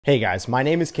Hey guys, my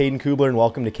name is Caden Kubler and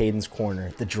welcome to Caden's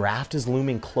Corner. The draft is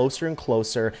looming closer and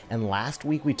closer, and last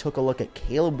week we took a look at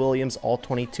Caleb Williams'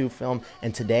 All-22 film,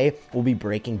 and today we'll be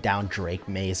breaking down Drake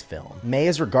Maye's film. Maye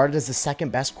is regarded as the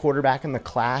second best quarterback in the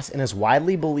class and is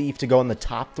widely believed to go in the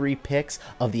top 3 picks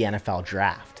of the NFL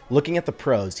draft. Looking at the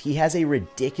pros, he has a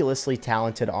ridiculously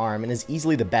talented arm and is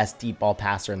easily the best deep ball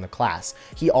passer in the class.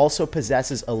 He also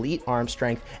possesses elite arm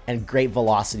strength and great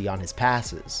velocity on his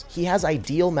passes. He has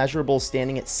ideal measurables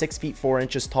standing at 6 feet 4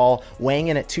 inches tall, weighing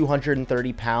in at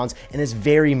 230 pounds, and is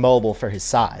very mobile for his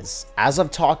size. As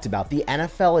I've talked about, the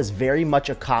NFL is very much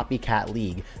a copycat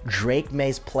league. Drake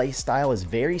Maye's play style is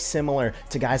very similar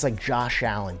to guys like Josh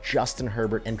Allen, Justin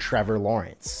Herbert, and Trevor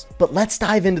Lawrence. But let's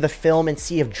dive into the film and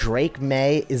see if Drake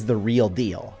Maye is the real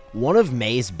deal. One of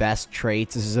Maye's best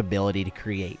traits is his ability to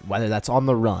create, whether that's on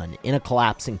the run, in a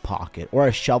collapsing pocket, or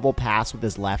a shovel pass with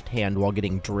his left hand while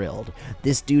getting drilled.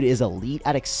 This dude is elite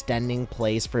at extending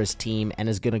plays for his team and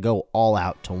is going to go all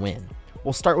out to win.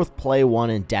 We'll start with play 1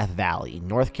 in Death Valley,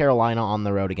 North Carolina on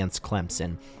the road against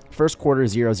Clemson. First quarter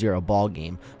 0-0 ball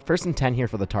game. First and 10 here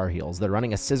for the Tar Heels. They're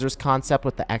running a scissors concept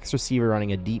with the X receiver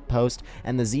running a deep post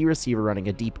and the Z receiver running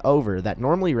a deep over that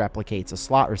normally replicates a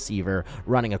slot receiver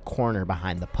running a corner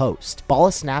behind the post. Ball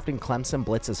is snapped and Clemson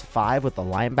blitzes 5 with the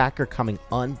linebacker coming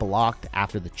unblocked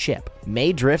after the chip.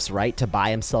 Maye drifts right to buy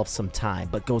himself some time,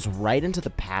 but goes right into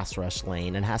the pass rush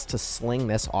lane and has to sling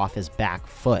this off his back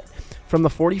foot. From the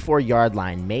 44-yard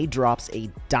line, Maye drops a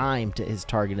dime to his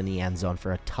target in the end zone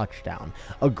for a touchdown.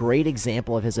 A great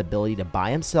example of his ability to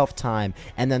buy himself time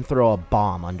and then throw a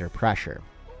bomb under pressure.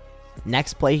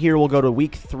 Next play here, we'll go to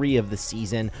week 3 of the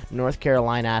season, North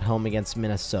Carolina at home against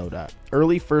Minnesota.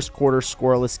 Early first quarter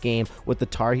scoreless game with the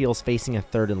Tar Heels facing a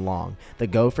 3rd and long. The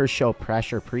Gophers show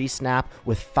pressure pre-snap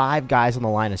with 5 guys on the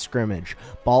line of scrimmage.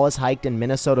 Ball is hiked and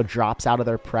Minnesota drops out of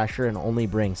their pressure and only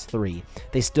brings 3.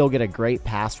 They still get a great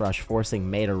pass rush, forcing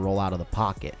Maye to roll out of the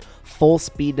pocket. Full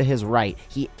speed to his right,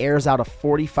 he airs out a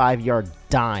 45-yard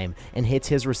dime and hits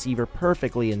his receiver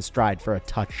perfectly in stride for a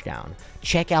touchdown.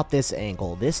 Check out this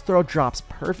angle. This throw drops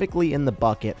perfectly in the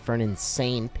bucket for an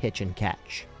insane pitch and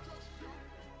catch.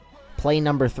 Play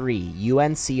number 3,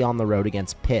 UNC on the road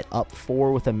against Pitt, up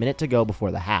 4 with a minute to go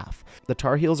before the half. The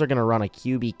Tar Heels are going to run a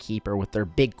QB keeper with their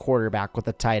big quarterback with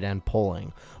the tight end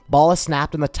pulling. Ball is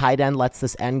snapped and the tight end lets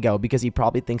this end go because he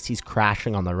probably thinks he's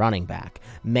crashing on the running back.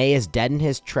 Maye is dead in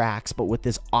his tracks, but with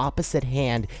his opposite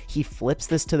hand, he flips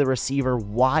this to the receiver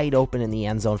wide open in the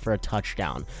end zone for a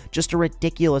touchdown. Just a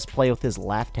ridiculous play with his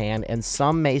left hand, and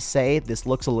some may say this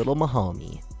looks a little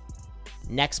Mahomey.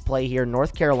 Next play here,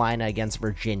 North Carolina against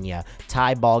Virginia,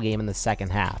 tie ball game in the second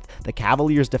half. The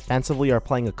Cavaliers defensively are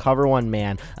playing a cover 1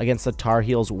 man against the Tar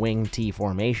Heels wing T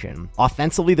formation.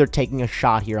 Offensively, they're taking a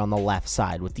shot here on the left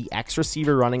side with the X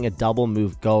receiver running a double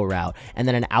move go route and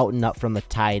then an out and up from the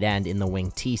tight end in the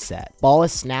wing T set. Ball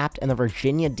is snapped and the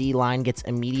Virginia D line gets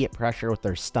immediate pressure with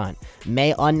their stunt.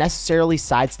 Maye unnecessarily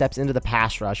sidesteps into the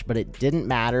pass rush, but it didn't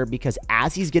matter because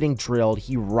as he's getting drilled,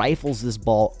 he rifles this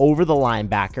ball over the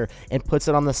linebacker and puts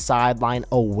it on the sideline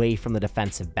away from the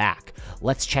defensive back.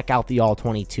 Let's check out the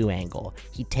All-22 angle.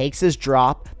 He takes his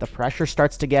drop, the pressure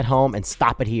starts to get home, and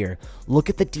stop it here.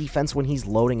 Look at the defense when he's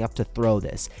loading up to throw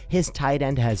this. His tight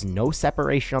end has no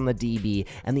separation on the DB,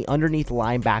 and the underneath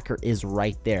linebacker is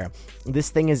right there.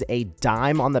 This thing is a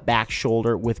dime on the back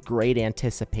shoulder with great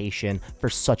anticipation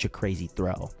for such a crazy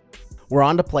throw. We're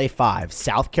on to play 5,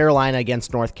 South Carolina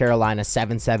against North Carolina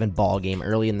 7-7 ball game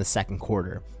early in the second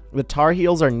quarter. The Tar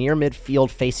Heels are near midfield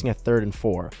facing a 3rd and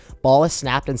 4. Ball is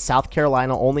snapped and South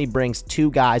Carolina only brings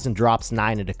 2 guys and drops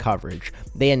 9 into coverage.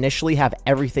 They initially have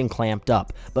everything clamped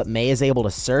up, but Maye is able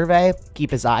to survey,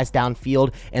 keep his eyes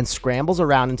downfield, and scrambles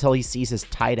around until he sees his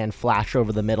tight end flash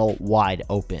over the middle wide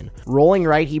open. Rolling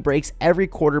right, he breaks every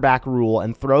quarterback rule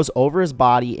and throws over his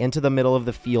body into the middle of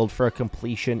the field for a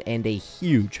completion and a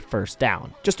huge first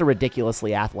down. Just a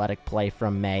ridiculously athletic play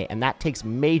from Maye, and that takes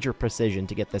major precision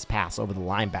to get this pass over the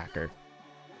linebacker.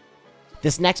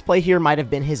 This next play here might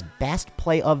have been his best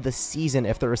play of the season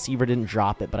if the receiver didn't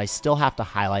drop it, but I still have to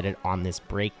highlight it on this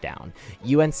breakdown.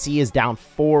 UNC is down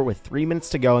 4 with 3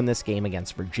 minutes to go in this game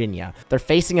against Virginia. They're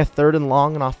facing a 3rd and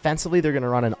long, and offensively they're going to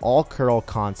run an all-curl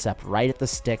concept right at the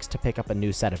sticks to pick up a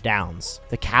new set of downs.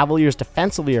 The Cavaliers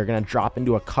defensively are going to drop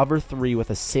into a cover 3 with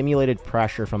a simulated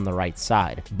pressure from the right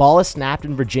side. Ball is snapped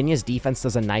and Virginia's defense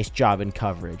does a nice job in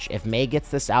coverage. If Maye gets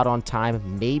this out on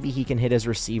time, maybe he can hit his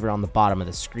receiver on the bottom of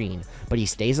the screen. but he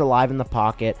stays alive in the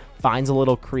pocket, finds a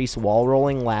little crease while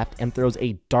rolling left, and throws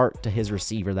a dart to his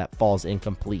receiver that falls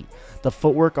incomplete. The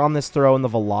footwork on this throw and the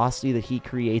velocity that he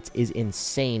creates is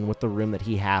insane with the room that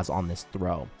he has on this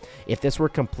throw. If this were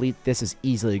complete, this is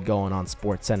easily going on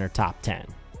SportsCenter top 10.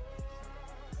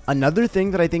 Another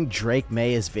thing that I think Drake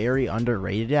Maye is very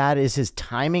underrated at is his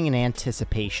timing and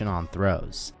anticipation on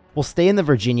throws. We'll stay in the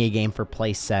Virginia game for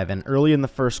play 7. Early in the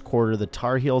first quarter, the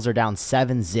Tar Heels are down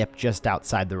 7-zip just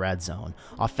outside the red zone.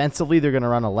 Offensively, they're going to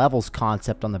run a levels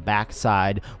concept on the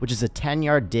backside, which is a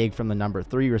 10-yard dig from the number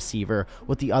 3 receiver,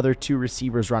 with the other 2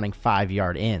 receivers running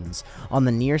 5-yard ins. On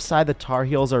the near side, the Tar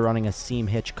Heels are running a seam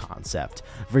hitch concept.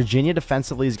 Virginia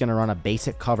defensively is going to run a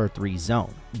basic cover 3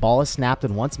 zone. Ball is snapped,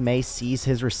 and once Maye sees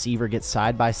his receiver get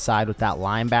side by side with that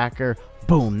linebacker,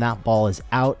 boom, that ball is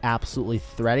out, absolutely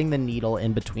threading the needle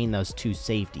in between those 2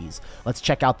 safeties. Let's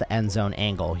check out the end zone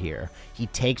angle here. He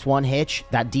takes one hitch,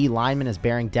 that D lineman is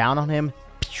bearing down on him.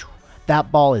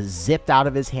 That ball is zipped out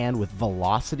of his hand with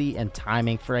velocity and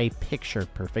timing for a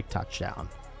picture-perfect touchdown.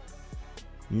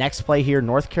 Next play here,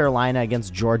 North Carolina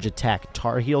against Georgia Tech.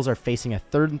 Tar Heels are facing a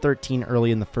 3rd and 13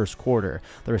 early in the first quarter.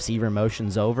 The receiver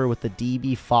motions over with the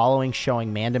DB following,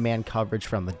 showing man-to-man coverage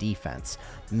from the defense.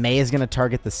 Maye is going to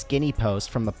target the skinny post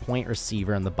from the point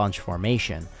receiver in the bunch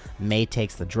formation. Maye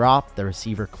takes the drop, the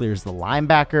receiver clears the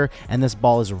linebacker, and this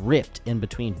ball is ripped in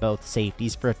between both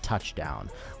safeties for a touchdown.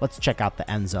 Let's check out the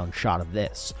end zone shot of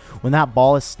this. When that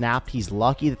ball is snapped, he's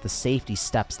lucky that the safety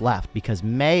steps left because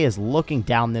Maye is looking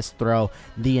down this throw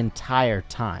the entire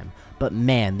time. But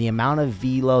man, the amount of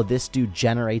velo this dude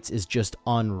generates is just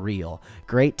unreal.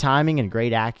 Great timing and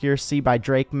great accuracy by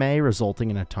Drake Maye, resulting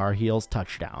in a Tar Heels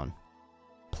touchdown.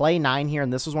 Play 9 here,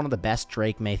 and this was one of the best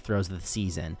Drake Maye throws of the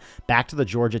season. Back to the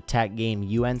Georgia Tech game,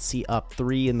 UNC up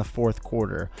 3 in the 4th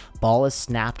quarter. Ball is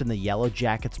snapped and the Yellow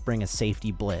Jackets bring a safety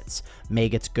blitz. Maye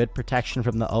gets good protection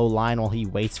from the O-line while he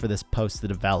waits for this post to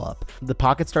develop. The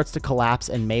pocket starts to collapse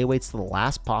and Maye waits to the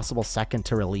last possible second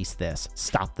to release this.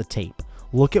 Stop the tape.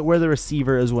 Look at where the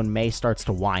receiver is when Maye starts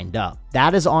to wind up.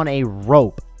 That is on a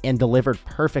rope and delivered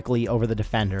perfectly over the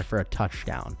defender for a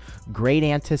touchdown. Great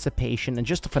anticipation and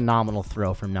just a phenomenal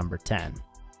throw from number 10.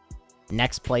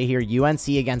 Next play here, UNC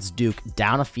against Duke,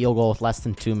 down a field goal with less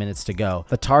than 2 minutes to go.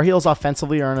 The Tar Heels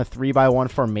offensively are in a 3-by-1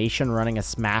 formation running a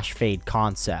smash fade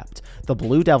concept. The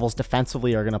Blue Devils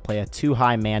defensively are going to play a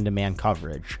 2-high man-to-man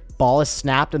coverage. Ball is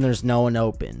snapped and there's no one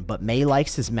open, but Maye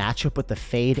likes his matchup with the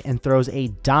fade and throws a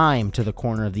dime to the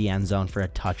corner of the end zone for a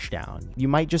touchdown. You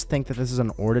might just think that this is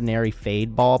an ordinary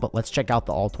fade ball, but let's check out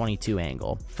the All-22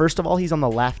 angle. First of all, he's on the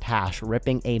left hash,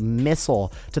 ripping a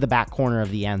missile to the back corner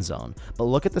of the end zone. But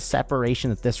look at the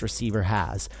separation that this receiver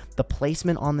has. The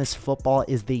placement on this football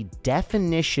is the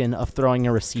definition of throwing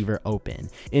a receiver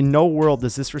open. In no world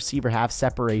does this receiver have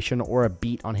separation or a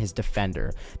beat on his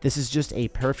defender. This is just a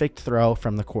perfect throw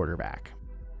from the quarterback.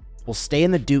 We'll stay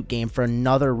in the Duke game for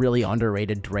another really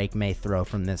underrated Drake Maye throw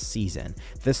from this season.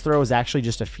 This throw is actually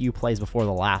just a few plays before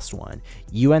the last one.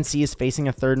 UNC is facing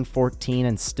a 3rd and 14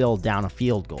 and still down a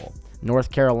field goal.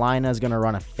 North Carolina is going to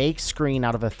run a fake screen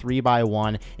out of a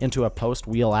 3-by-1 into a post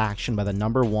wheel action by the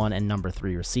number 1 and number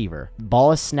 3 receiver.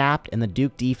 Ball is snapped and the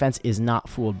Duke defense is not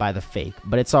fooled by the fake,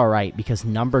 but it's alright because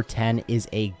number 10 is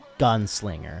a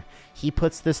gunslinger. He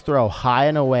puts this throw high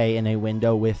and away in a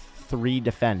window with 3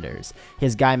 defenders.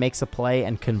 His guy makes a play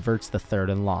and converts the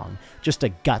 3rd and long. Just a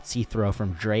gutsy throw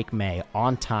from Drake Maye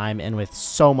on time and with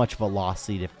so much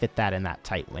velocity to fit that in that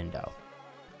tight window.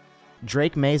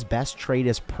 Drake Maye's best trait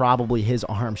is probably his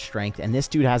arm strength, and this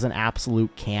dude has an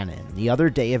absolute cannon. The other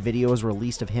day, a video was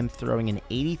released of him throwing an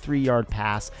 83-yard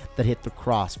pass that hit the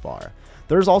crossbar.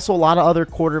 There's also a lot of other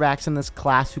quarterbacks in this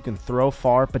class who can throw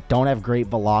far but don't have great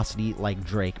velocity like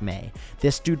Drake Maye.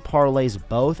 This dude parlays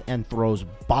both and throws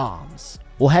bombs.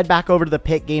 We'll head back over to the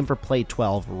Pitt game for play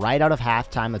 12. Right out of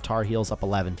halftime, the Tar Heels up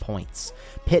 11 points.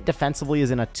 Pitt defensively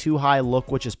is in a 2-high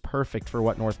look, which is perfect for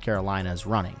what North Carolina is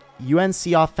running. UNC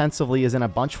offensively is in a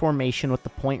bunch formation with the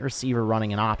point receiver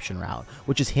running an option route,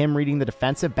 which is him reading the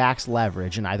defensive back's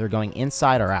leverage and either going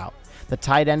inside or out. The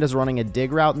tight end is running a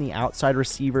dig route and the outside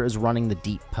receiver is running the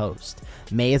deep post.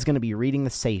 Maye is going to be reading the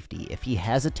safety. If he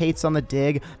hesitates on the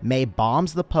dig, Maye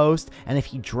bombs the post, and if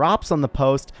he drops on the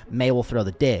post, Maye will throw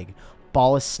the dig.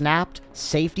 Ball is snapped,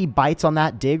 safety bites on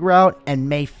that dig route, and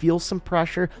Maye feels some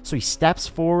pressure, so he steps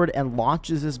forward and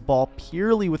launches his ball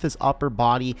purely with his upper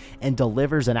body and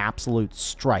delivers an absolute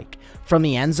strike. From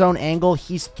the end zone angle,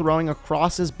 he's throwing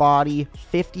across his body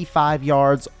 55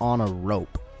 yards on a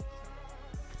rope.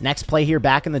 Next play here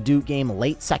back in the Duke game,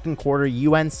 late second quarter,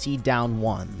 UNC down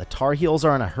 1. The Tar Heels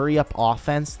are on a hurry-up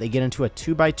offense. They get into a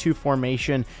 2x2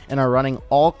 formation and are running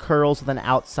all curls with an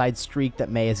outside streak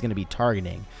that Maye is going to be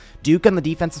targeting. Duke on the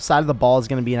defensive side of the ball is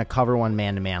going to be in a cover 1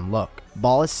 man-to-man look.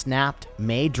 Ball is snapped,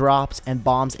 Maye drops, and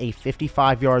bombs a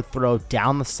 55-yard throw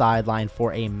down the sideline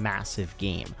for a massive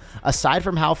game. Aside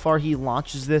from how far he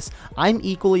launches this, I'm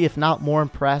equally if not more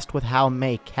impressed with how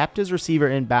Maye kept his receiver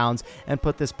in bounds and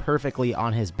put this perfectly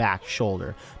on his back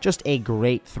shoulder. Just a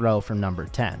great throw from number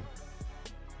 10.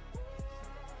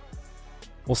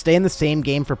 We'll stay in the same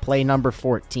game for play number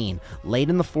 14. Late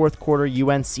in the fourth quarter,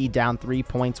 UNC down 3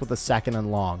 points with a 2nd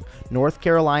and long. North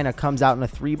Carolina comes out in a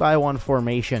 3x1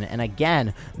 formation, and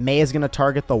again, Maye is going to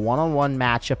target the one-on-one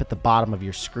matchup at the bottom of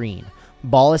your screen.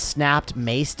 Ball is snapped,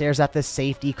 Maye stares at this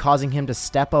safety, causing him to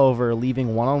step over,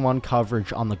 leaving one-on-one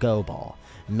coverage on the go ball.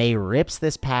 Maye rips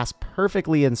this pass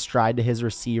perfectly in stride to his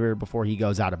receiver before he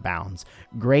goes out of bounds.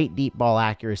 Great deep ball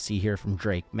accuracy here from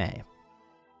Drake Maye.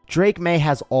 Drake Maye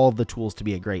has all of the tools to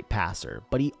be a great passer,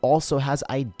 but he also has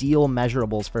ideal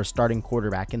measurables for a starting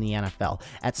quarterback in the NFL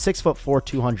at 6'4",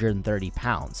 230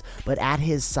 pounds. But at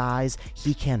his size,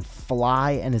 he can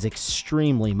fly and is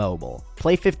extremely mobile.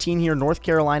 Play 15 here, North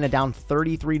Carolina down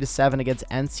 33-7 against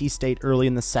NC State early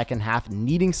in the second half,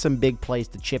 needing some big plays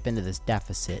to chip into this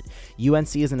deficit.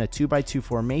 UNC is in a 2x2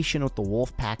 formation with the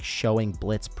Wolfpack showing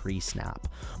blitz pre-snap.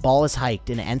 Ball is hiked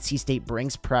and NC State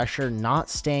brings pressure, not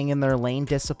staying in their lane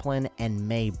discipline, and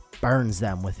Maye burns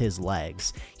them with his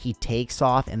legs. He takes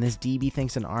off, and this DB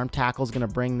thinks an arm tackle is going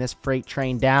to bring this freight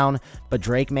train down, but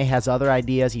Drake Maye has other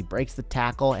ideas. He breaks the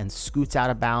tackle and scoots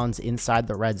out of bounds inside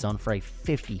the red zone for a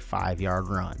 55-yard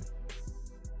run.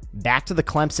 Back to the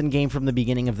Clemson game from the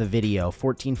beginning of the video.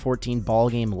 14-14 ball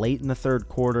game late in the third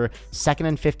quarter. 2nd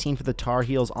and 15 for the Tar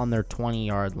Heels on their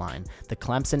 20-yard line. The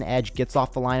Clemson edge gets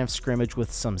off the line of scrimmage with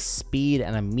some speed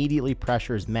and immediately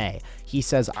pressures Maye. He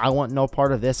says, "I want no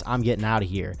part of this. I'm getting out of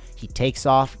here." He takes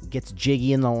off, gets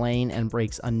jiggy in the lane, and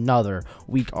breaks another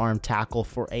weak arm tackle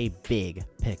for a big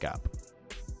pickup.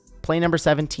 Play number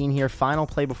 17 here, final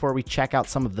play before we check out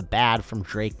some of the bad from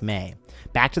Drake Maye.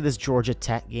 Back to this Georgia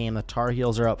Tech game, the Tar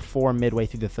Heels are up 4 midway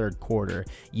through the third quarter.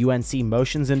 UNC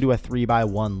motions into a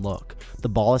 3x1 look. The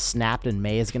ball is snapped and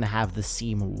Maye is going to have the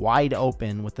seam wide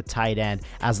open with the tight end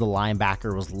as the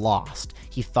linebacker was lost.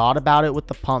 He thought about it with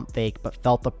the pump fake but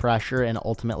felt the pressure and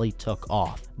ultimately took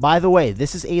off. By the way,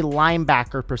 this is a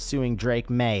linebacker pursuing Drake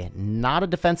Maye, not a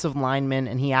defensive lineman,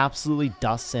 and he absolutely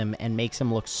dusts him and makes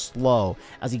him look slow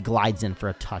as he glides in for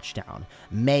a touchdown.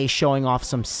 Maye showing off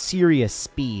some serious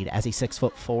speed as a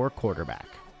 6'4" quarterback.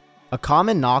 A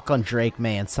common knock on Drake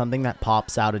Maye, and something that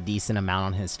pops out a decent amount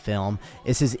on his film,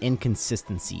 is his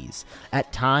inconsistencies.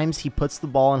 At times, he puts the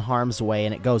ball in harm's way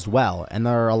and it goes well, and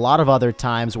there are a lot of other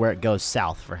times where it goes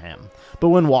south for him. But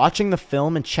when watching the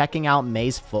film and checking out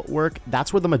Maye's footwork,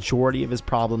 that's where the majority of his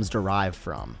problems derive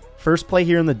from. First play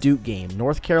here in the Duke game,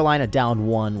 North Carolina down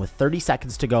 1 with 30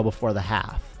 seconds to go before the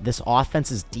half. This offense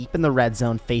is deep in the red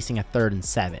zone facing a 3rd and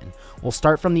 7. We'll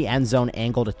start from the end zone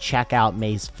angle to check out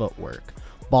Maye's footwork.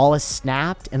 Ball is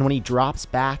snapped, and when he drops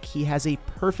back, he has a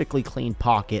perfectly clean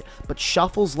pocket, but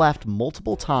shuffles left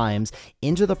multiple times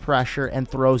into the pressure and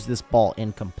throws this ball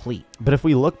incomplete. But if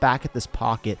we look back at this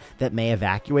pocket that Maye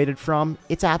evacuated from,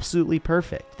 it's absolutely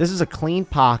perfect. This is a clean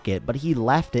pocket, but he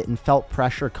left it and felt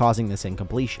pressure causing this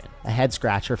incompletion. A head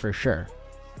scratcher for sure.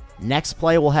 Next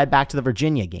play, we'll head back to the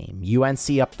Virginia game.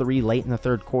 UNC up 3 late in the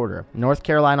third quarter. North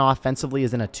Carolina offensively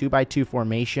is in a 2x2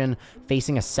 formation,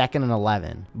 facing a 2nd and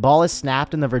 11. Ball is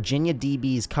snapped and the Virginia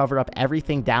DBs cover up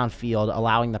everything downfield,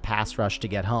 allowing the pass rush to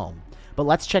get home. But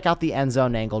let's check out the end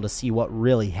zone angle to see what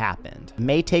really happened.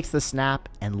 Maye takes the snap,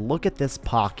 and look at this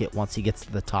pocket once he gets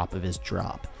to the top of his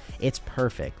drop. It's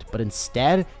perfect, but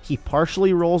instead, he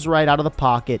partially rolls right out of the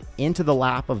pocket into the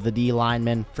lap of the D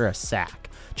lineman for a sack.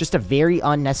 Just a very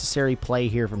unnecessary play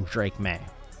here from Drake Maye.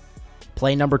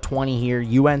 Play number 20 here,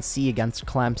 UNC against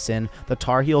Clemson. The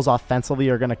Tar Heels offensively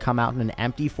are going to come out in an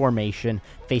empty formation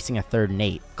facing a 3rd and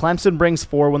 8. Clemson brings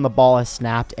 4 when the ball is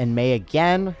snapped, and Maye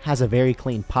again has a very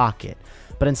clean pocket.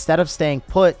 But instead of staying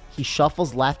put, he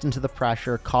shuffles left into the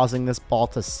pressure, causing this ball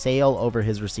to sail over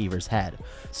his receiver's head.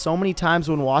 So many times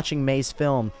when watching Maye's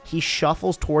film, he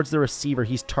shuffles towards the receiver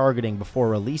he's targeting before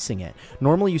releasing it.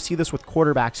 Normally you see this with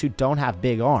quarterbacks who don't have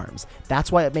big arms.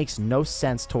 That's why it makes no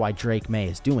sense to why Drake Maye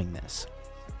is doing this.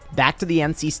 Back to the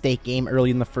NC State game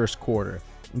early in the first quarter.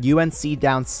 UNC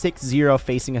down 6-0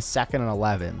 facing a 2nd and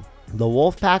 11. The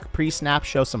Wolfpack pre-snap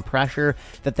show some pressure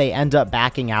that they end up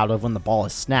backing out of when the ball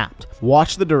is snapped.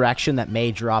 Watch the direction that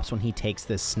Maye drops when he takes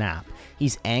this snap.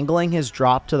 He's angling his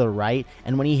drop to the right,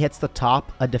 and when he hits the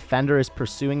top, a defender is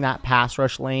pursuing that pass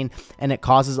rush lane, and it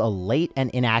causes a late and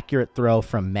inaccurate throw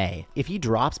from Maye. If he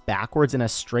drops backwards in a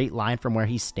straight line from where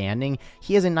he's standing,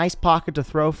 he has a nice pocket to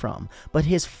throw from, but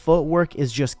his footwork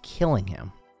is just killing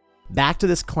him. Back to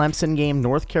this Clemson game,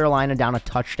 North Carolina down a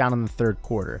touchdown in the third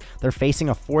quarter. They're facing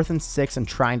a 4th and 6 and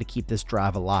trying to keep this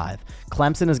drive alive.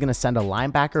 Clemson is going to send a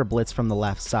linebacker blitz from the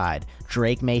left side.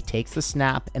 Drake Maye takes the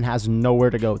snap and has nowhere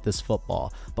to go with this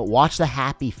football. But watch the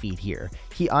happy feet here.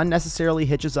 He unnecessarily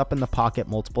hitches up in the pocket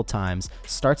multiple times,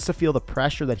 starts to feel the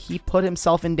pressure that he put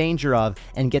himself in danger of,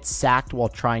 and gets sacked while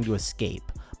trying to escape.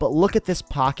 But look at this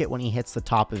pocket when he hits the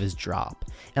top of his drop.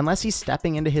 Unless he's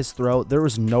stepping into his throw, there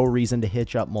was no reason to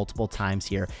hitch up multiple times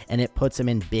here, and it puts him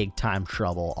in big time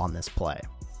trouble on this play.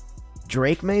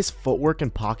 Drake Maye's footwork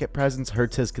and pocket presence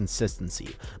hurts his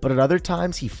consistency, but at other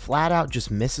times he flat out just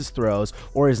misses throws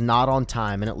or is not on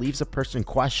time, and it leaves a person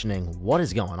questioning what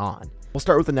is going on. We'll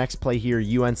start with the next play here,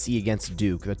 UNC against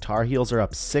Duke. The Tar Heels are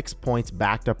up 6 points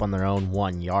backed up on their own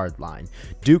 1-yard line.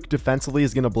 Duke defensively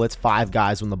is going to blitz 5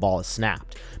 guys when the ball is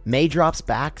snapped. Maye drops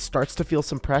back, starts to feel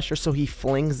some pressure, so he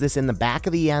flings this in the back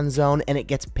of the end zone and it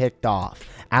gets picked off.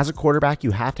 As a quarterback,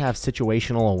 you have to have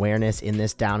situational awareness in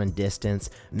this down and distance.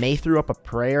 Maye threw up a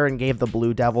prayer and gave the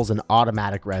Blue Devils an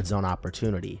automatic red zone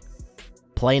opportunity.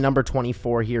 Play number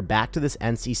 24 here, back to this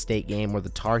NC State game where the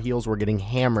Tar Heels were getting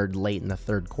hammered late in the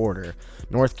third quarter.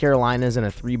 North Carolina is in a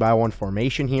 3-by-1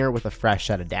 formation here with a fresh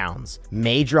set of downs.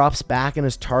 Maye drops back and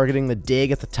is targeting the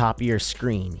dig at the top of your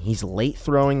screen. He's late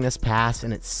throwing this pass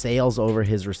and it sails over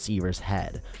his receiver's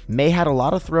head. Maye had a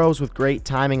lot of throws with great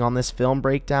timing on this film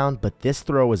breakdown, but this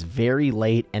throw was very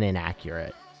late and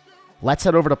inaccurate. Let's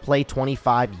head over to play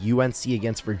 25, UNC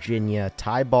against Virginia,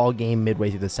 tie ball game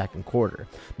midway through the second quarter.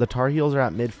 The Tar Heels are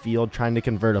at midfield trying to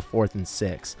convert a 4th and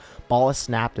 6. Ball is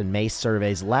snapped and Maye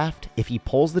surveys left. If he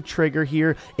pulls the trigger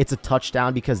here, it's a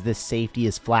touchdown because this safety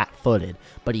is flat-footed,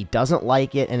 but he doesn't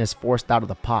like it and is forced out of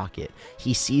the pocket.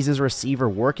 He sees his receiver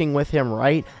working with him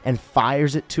right and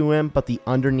fires it to him, but the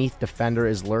underneath defender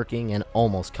is lurking and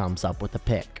almost comes up with a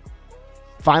pick.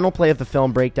 Final play of the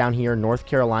film breakdown here, North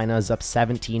Carolina is up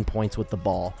 17 points with the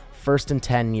ball. 1st and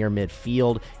 10 near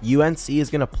midfield. UNC is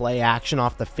going to play action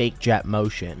off the fake jet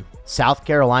motion. South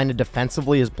Carolina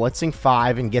defensively is blitzing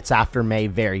 5 and gets after Maye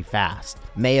very fast.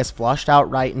 Maye is flushed out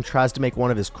right and tries to make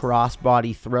one of his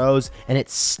crossbody throws, and it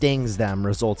stings them,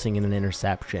 resulting in an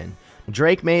interception.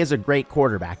 Drake Maye is a great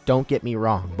quarterback, don't get me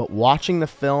wrong, but watching the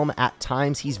film, at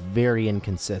times he's very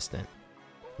inconsistent.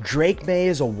 Drake Maye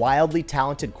is a wildly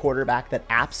talented quarterback that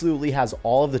absolutely has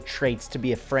all of the traits to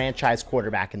be a franchise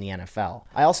quarterback in the NFL.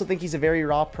 I also think he's a very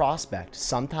raw prospect.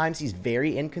 Sometimes he's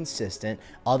very inconsistent,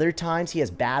 other times he has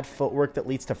bad footwork that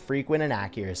leads to frequent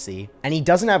inaccuracy, and he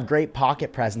doesn't have great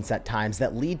pocket presence at times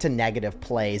that lead to negative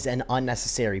plays and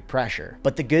unnecessary pressure.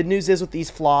 But the good news is with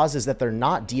these flaws is that they're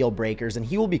not deal breakers, and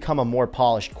he will become a more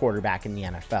polished quarterback in the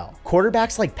NFL.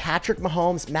 Quarterbacks like Patrick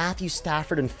Mahomes, Matthew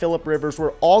Stafford, and Phillip Rivers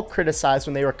were all criticized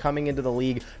when they were coming into the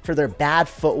league for their bad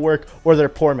footwork or their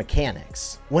poor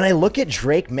mechanics. When I look at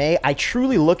Drake Maye, I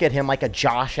truly look at him like a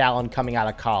Josh Allen coming out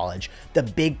of college, the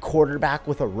big quarterback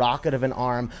with a rocket of an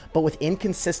arm, but with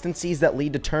inconsistencies that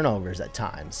lead to turnovers at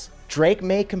times. Drake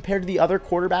Maye, compared to the other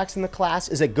quarterbacks in the class,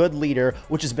 is a good leader,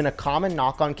 which has been a common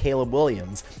knock on Caleb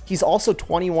Williams. He's also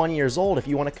 21 years old if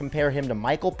you want to compare him to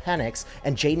Michael Penix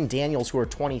and Jaden Daniels, who are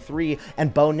 23,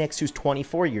 and Bo Nix, who's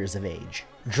 24 years of age.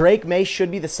 Drake Maye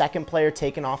should be the second player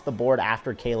taken off the board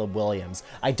after Caleb Williams.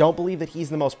 I don't believe that he's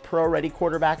the most pro-ready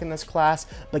quarterback in this class,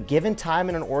 but given time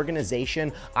in an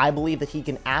organization, I believe that he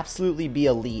can absolutely be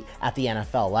elite at the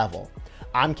NFL level.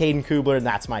 I'm Caden Kubler, and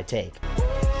that's my take.